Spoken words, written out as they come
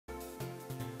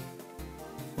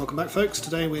Welcome back, folks.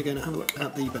 Today we're going to have a look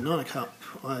at the Banana Cup.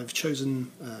 I've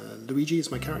chosen Luigi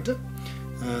as my character.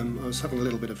 I was having a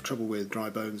little bit of trouble with dry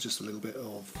bones, just a little bit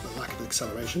of a lack of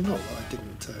acceleration. Not that I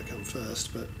didn't come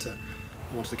first, but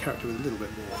I wanted a character with a little bit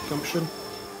more gumption.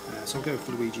 So I'm going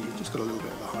for Luigi, who's just got a little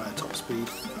bit of a higher top speed,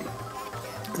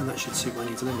 and that should suit my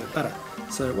needs a little bit better.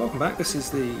 So welcome back. This is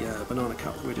the Banana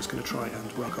Cup. We're just going to try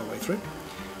and work our way through.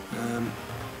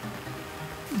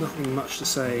 Nothing much to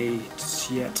say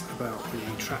yet about the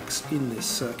tracks in this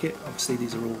circuit. Obviously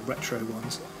these are all retro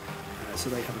ones, so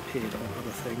they have appeared on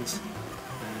other things,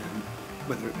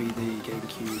 whether it be the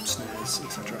GameCube, SNES,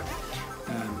 etc.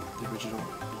 The original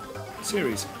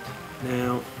series.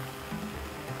 Now,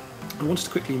 I wanted to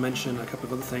quickly mention a couple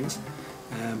of other things.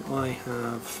 I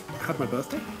have had my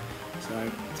birthday,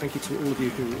 so thank you to all of you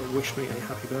who wished me a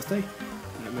happy birthday.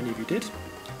 Many of you did.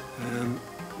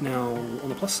 Now, on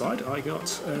the plus side, I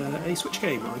got a Switch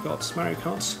game. I got Mario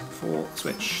Kart for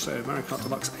Switch, so Mario Kart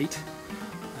Deluxe 8,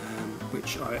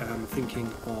 which I am thinking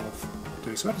of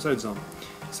doing some episodes on.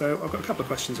 So I've got a couple of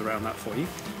questions around that for you.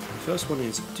 The first one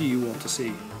is, do you want to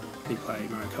see me play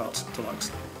Mario Kart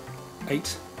Deluxe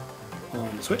 8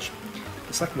 on the Switch?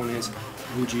 The second one is,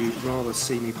 would you rather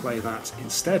see me play that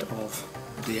instead of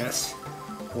the DS,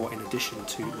 or in addition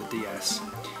to the DS?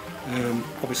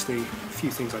 Obviously, a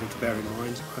few things I need to bear in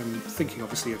mind. I'm thinking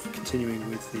obviously of continuing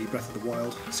with the Breath of the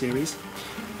Wild series.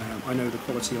 I know the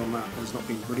quality on that has not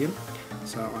been brilliant,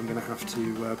 so I'm going to have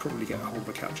to probably get a hold of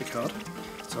a capture card.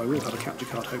 So I will have a capture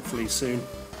card hopefully soon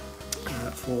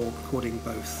for recording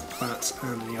both that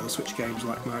and the other Switch games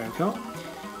like Mario Kart.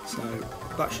 So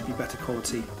that should be better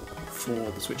quality for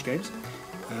the Switch games.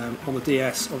 On the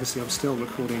DS, obviously I'm still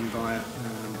recording via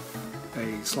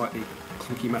a slightly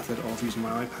clunky method of using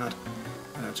my iPad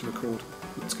to record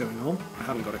what's going on. I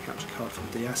haven't got a capture card for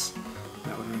the DS.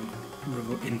 That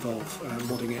would involve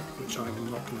modding it, which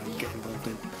I'm not going to get involved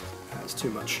in. It's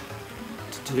too much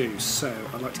to do, so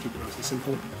I'd like to keep it nice and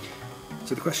simple.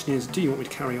 So the question is, do you want me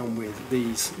to carry on with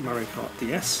these Mario Kart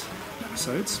DS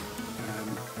episodes?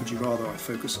 Would you rather I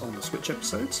focus on the Switch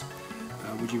episodes?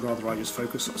 Would you rather I just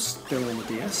focus still on the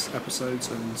DS episodes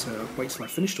and wait till I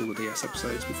finished all the DS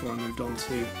episodes before I moved on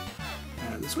to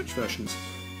the Switch versions?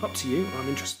 Up to you. I'm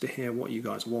interested to hear what you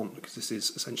guys want, because this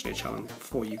is essentially a challenge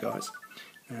for you guys.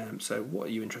 So what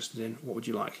are you interested in? What would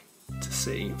you like to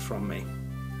see from me?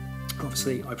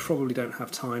 Obviously, I probably don't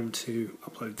have time to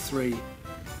upload 3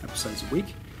 episodes a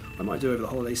week. I might do over the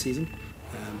holiday season,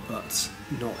 but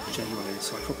not generally,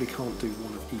 so I probably can't do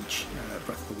one of each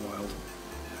Breath of the Wild,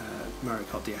 Mario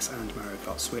Kart DS and Mario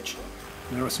Kart Switch.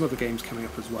 And there are some other games coming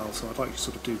up as well, so I'd like to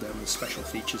sort of do them as special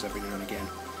features every now and again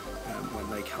when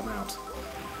they come out.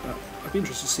 I'd be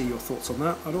interested to see your thoughts on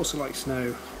that. I'd also like to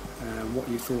know what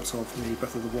you thought of the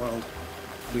Breath of the Wild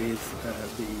with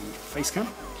the face cam.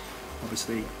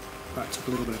 Obviously that took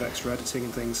a little bit of extra editing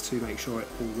and things to make sure it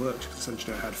all worked, because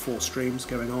essentially I had 4 streams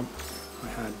going on. I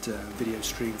had video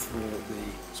stream for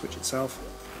the Switch itself,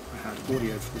 I had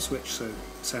audio for the Switch, so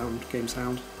sound, game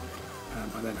sound.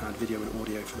 I then had video and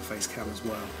audio for the face cam as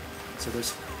well. So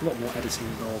there's a lot more editing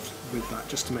involved with that,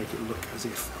 just to make it look as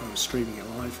if I was streaming it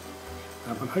live.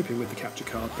 I'm hoping with the capture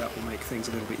card that will make things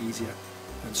a little bit easier,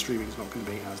 and streaming is not going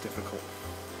to be as difficult.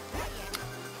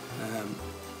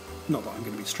 Not that I'm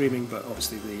going to be streaming, but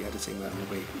obviously the editing then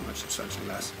will be much substantially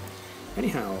less.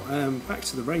 Anyhow, back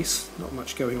to the race. Not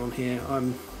much going on here.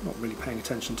 I'm not really paying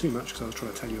attention too much, because I was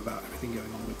trying to tell you about everything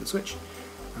going on with the Switch,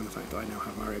 and the fact that I now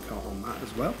have Mario Kart on that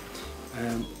as well.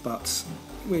 But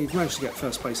we've managed to get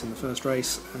first place in the first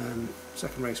race, and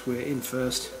second race we're in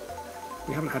first.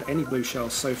 We haven't had any blue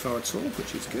shells so far at all,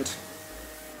 which is good.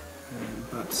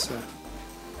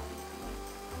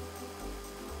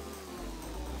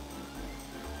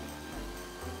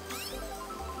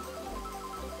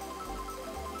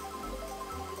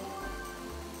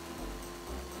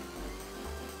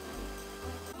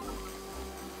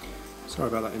 Sorry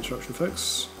about that interruption,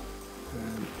 folks.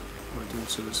 My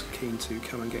daughter was keen to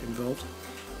come and get involved,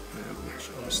 which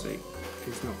obviously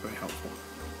is not very helpful.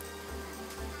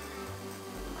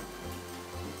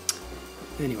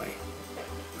 Anyway,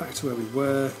 back to where we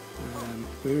were.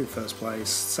 We were in first place,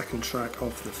 second track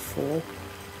of the 4.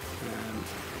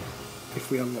 If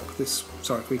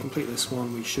we complete this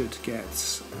one, we should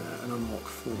get an unlock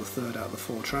for the 3rd out of the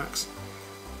 4 tracks.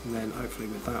 And then hopefully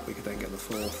with that we could then get the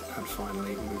 4th and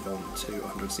finally move on to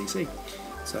 100cc.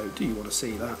 So do you want to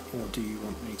see that, or do you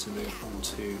want me to move on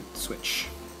to Switch?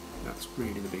 That's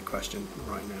really the big question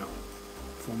right now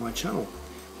for my channel.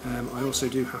 I also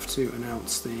do have to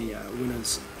announce the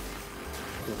winners,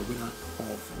 or the winner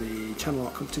of the channel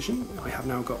art competition. I have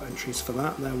now got entries for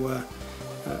that. There were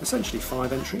essentially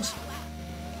 5 entries.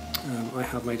 I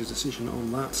have made a decision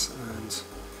on that, and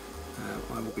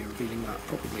I will be revealing that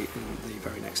probably in the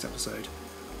very next episode.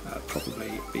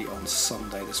 Probably be on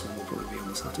Sunday. This one will probably be on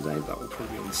the Saturday. That will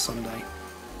probably be on the Sunday.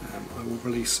 I will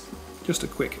release just a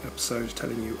quick episode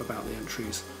telling you about the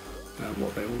entries,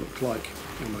 what they all look like,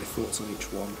 and my thoughts on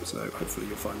each one. So hopefully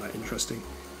you'll find that interesting,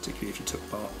 particularly if you took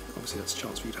part. Obviously that's a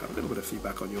chance for you to have a little bit of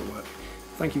feedback on your work.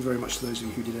 Thank you very much to those of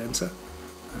you who did enter.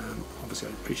 Obviously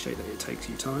I appreciate that it takes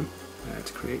you time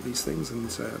to create these things, and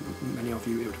many of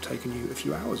you, it would have taken you a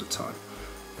few hours of time.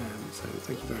 So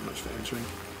thank you very much for entering.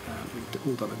 You've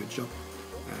all done a good job,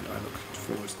 and I look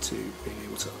forward to being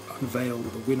able to unveil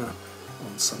the winner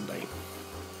on Sunday.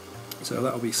 So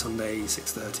that'll be Sunday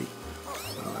 6:30.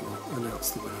 I will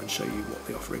announce the winner and show you what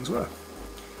the offerings were.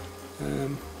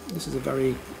 This is a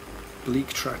very bleak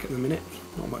track at the minute,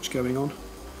 not much going on,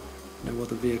 no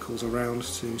other vehicles around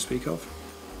to speak of.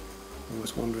 I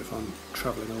always wonder if I'm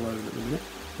travelling alone at the minute.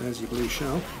 There's your blue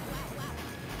shell.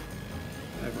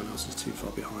 Everyone else is too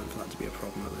far behind for that to be a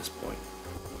problem at this point.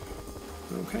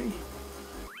 Okay.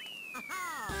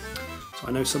 So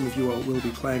I know some of you will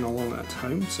be playing along at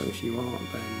home, so if you are,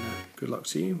 then good luck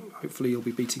to you. Hopefully you'll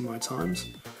be beating my times.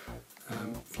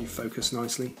 If you focus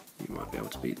nicely, you might be able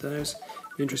to beat those.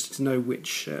 Be interested to know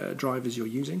which drivers you're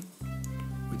using,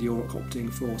 whether you're opting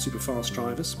for super fast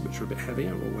drivers, which are a bit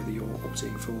heavier, or whether you're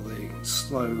opting for the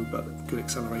slow but good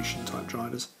acceleration type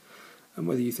drivers, and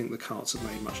whether you think the karts have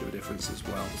made much of a difference as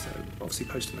well. So obviously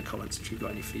post in the comments if you've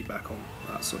got any feedback on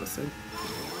that sort of thing.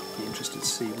 Be interested to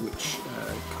see which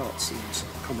karts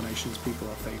and combinations people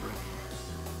are favouring.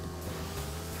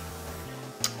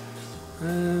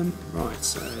 Right,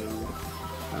 so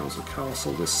Bowser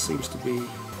Castle. This seems to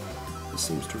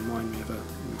remind me of a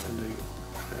Nintendo,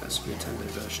 Super Nintendo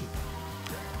version.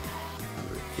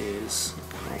 Whether it is,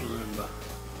 I can't remember.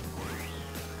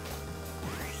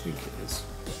 I think it is.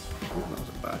 Oh, that was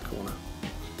a bad corner.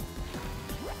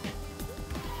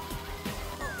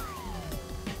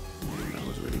 That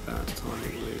was really bad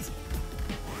timing with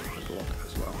my block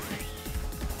as well.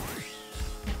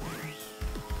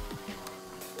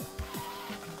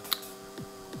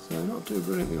 So not doing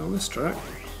brilliantly on this track.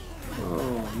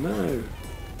 Oh no!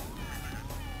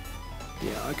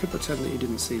 Yeah, I could pretend that you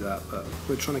didn't see that, but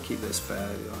we're trying to keep this fair.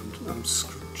 I'm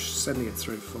sending it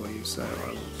through for you, so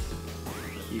I'll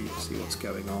let you see what's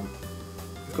going on.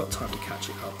 We've got time to catch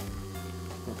it up.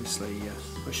 Obviously,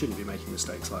 I shouldn't be making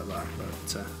mistakes like that,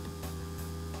 but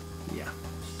yeah.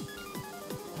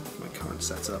 My current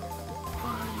setup,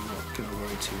 I'm not going to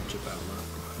worry too much about that.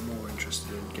 I'm more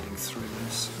interested in getting through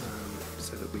this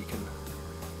so that we can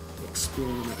explore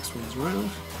the next one's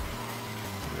round.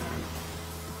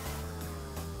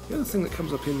 The other thing that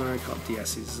comes up in Mario Kart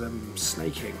DS is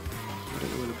snaking. I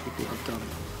don't know whether people have done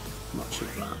much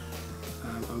of that.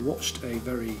 I watched a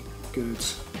very good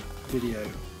video,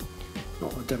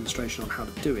 not a demonstration on how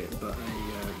to do it, but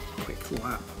a quick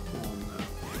lap on,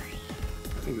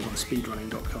 I think it was on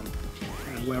speedrunning.com,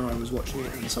 where I was watching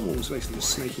it, and someone was basically just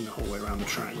snaking the whole way around the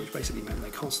track, which basically meant they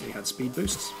constantly had speed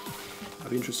boosts. I'd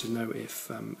be interested to know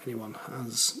if anyone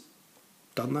has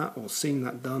done that or seen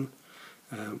that done,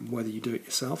 whether you do it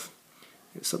yourself.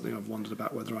 It's something I've wondered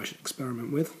about whether I should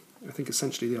experiment with. I think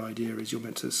essentially the idea is you're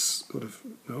meant to sort of...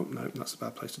 No, that's a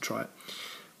bad place to try it.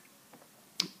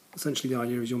 Essentially the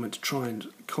idea is you're meant to try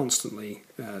and constantly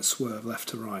swerve left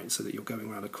to right so that you're going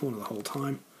around a corner the whole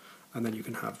time, and then you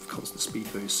can have constant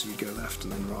speed boosts, so you go left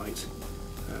and then right,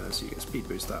 so you get a speed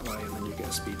boost that way and then you get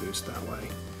a speed boost that way.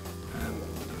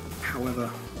 However,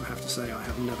 I have to say I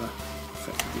have never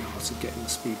perfected the art of getting the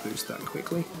speed boost that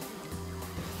quickly.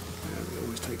 It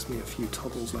always takes me a few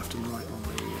toggles left and right on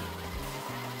the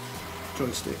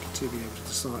joystick to be able to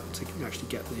decide to actually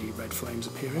get the red flames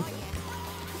appearing,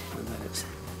 and then it's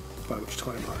by which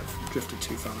time I've drifted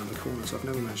too far around the corner, so I've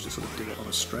never managed to sort of do it on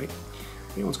a straight.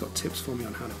 If anyone's got tips for me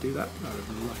on how to do that, I would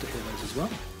love to hear those as well.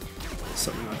 It's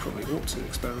something I probably ought to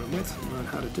experiment with and learn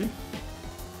how to do.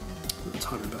 The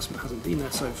time investment hasn't been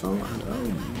there so far, and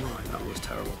oh my, that was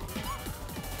terrible.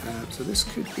 So this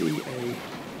could be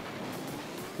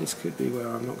where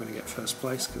I'm not going to get first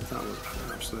place, because that was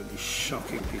an absolutely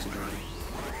shocking piece of driving.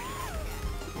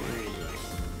 Anyway,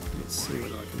 let's see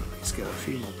whether I can at least get a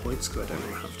few more points, because I don't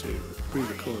want to have to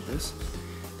re-record this.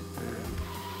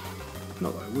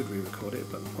 Not that I would re-record it,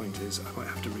 but the point is I might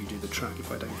have to redo the track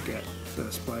if I don't get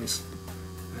first place.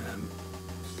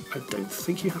 I don't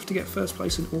think you have to get first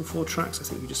place in all 4 tracks. I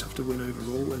think you just have to win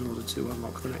overall in order to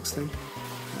unlock the next thing.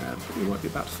 But we might be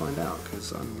about to find out,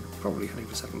 because I'm probably heading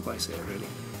for second place here, really.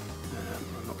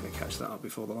 I'm not going to catch that up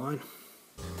before the line.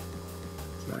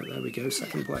 So there we go,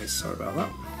 second place. Sorry about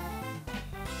that.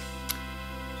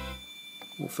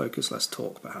 More focus, less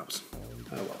talk, perhaps.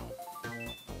 Oh well.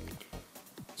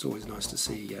 It's always nice to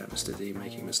see Mr. D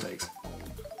making mistakes.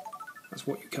 That's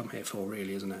what you come here for,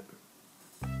 really, isn't it?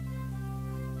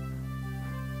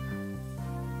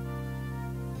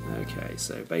 Okay,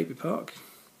 so Baby Park.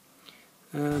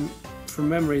 From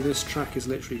memory, this track is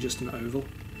literally just an oval,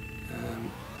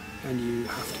 and you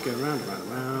have to go round and round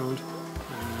and round,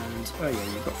 and oh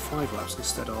yeah, you've got 5 laps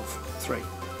instead of 3.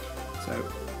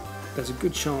 So there's a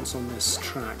good chance on this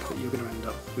track that you're going to end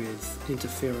up with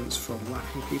interference from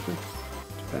lapping people,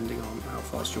 depending on how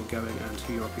fast you're going and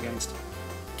who you're up against.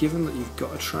 Given that you've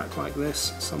got a track like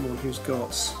this, someone who's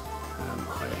got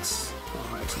high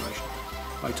acceleration,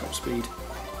 high top speed,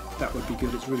 that would be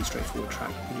good. It's a really straightforward track.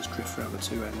 You can just drift around the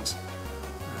 2 ends.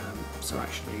 So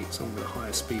actually, someone with a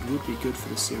higher speed would be good for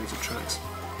this series of tracks.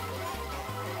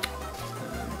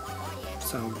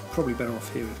 So I'm probably better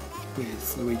off here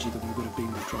with Luigi than we would have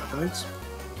been with Dry Bones.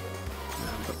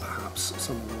 But perhaps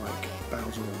someone like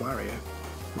Bowser or Wario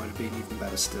might have been even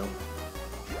better still.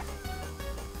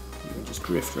 You can just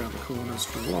drift around the corners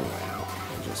from a long way out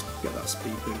and just get that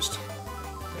speed boost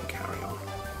and carry on.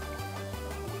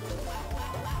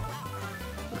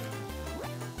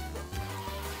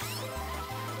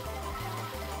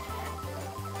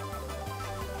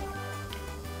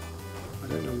 I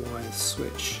don't know why the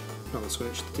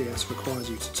DS requires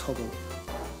you to toggle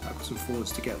backwards and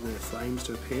forwards to get the flames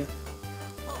to appear,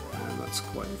 and that's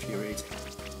quite infuriating.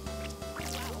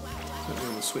 Certainly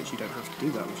on the Switch you don't have to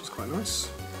do that, which is quite nice.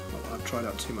 Well, I've tried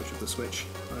out too much of the Switch.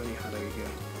 I only had a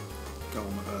go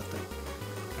on my birthday,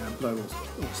 but I will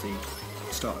obviously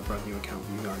start a brand new account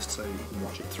with you guys so you can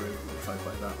watch it through if I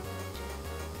play that.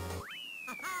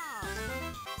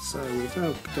 So we've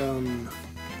now done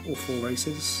all 4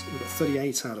 races. We've got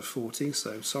 38 out of 40,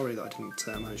 so sorry that I didn't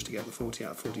manage to get the 40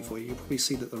 out of 40 for you. You'll probably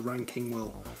see that the ranking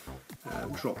will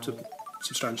drop to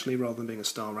substantially. Rather than being a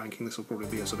star ranking, this will probably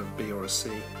be a sort of B or a C,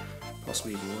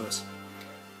 possibly even worse.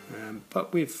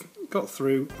 But we've got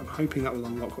through. I'm hoping that will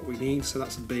unlock what we need, so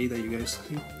that's a B, there you go. So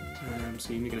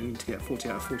you're going to need to get 40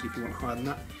 out of 40 if you want higher than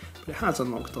that, but it has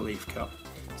unlocked the Leaf Cup.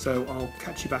 So I'll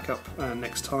catch you back up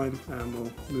next time and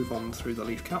we'll move on through the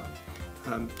Leaf Cup.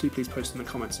 Do please post in the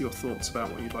comments your thoughts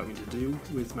about what you'd like me to do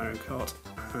with Mario Kart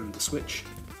and the Switch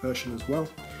version as well.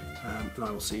 And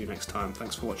I will see you next time.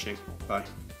 Thanks for watching. Bye.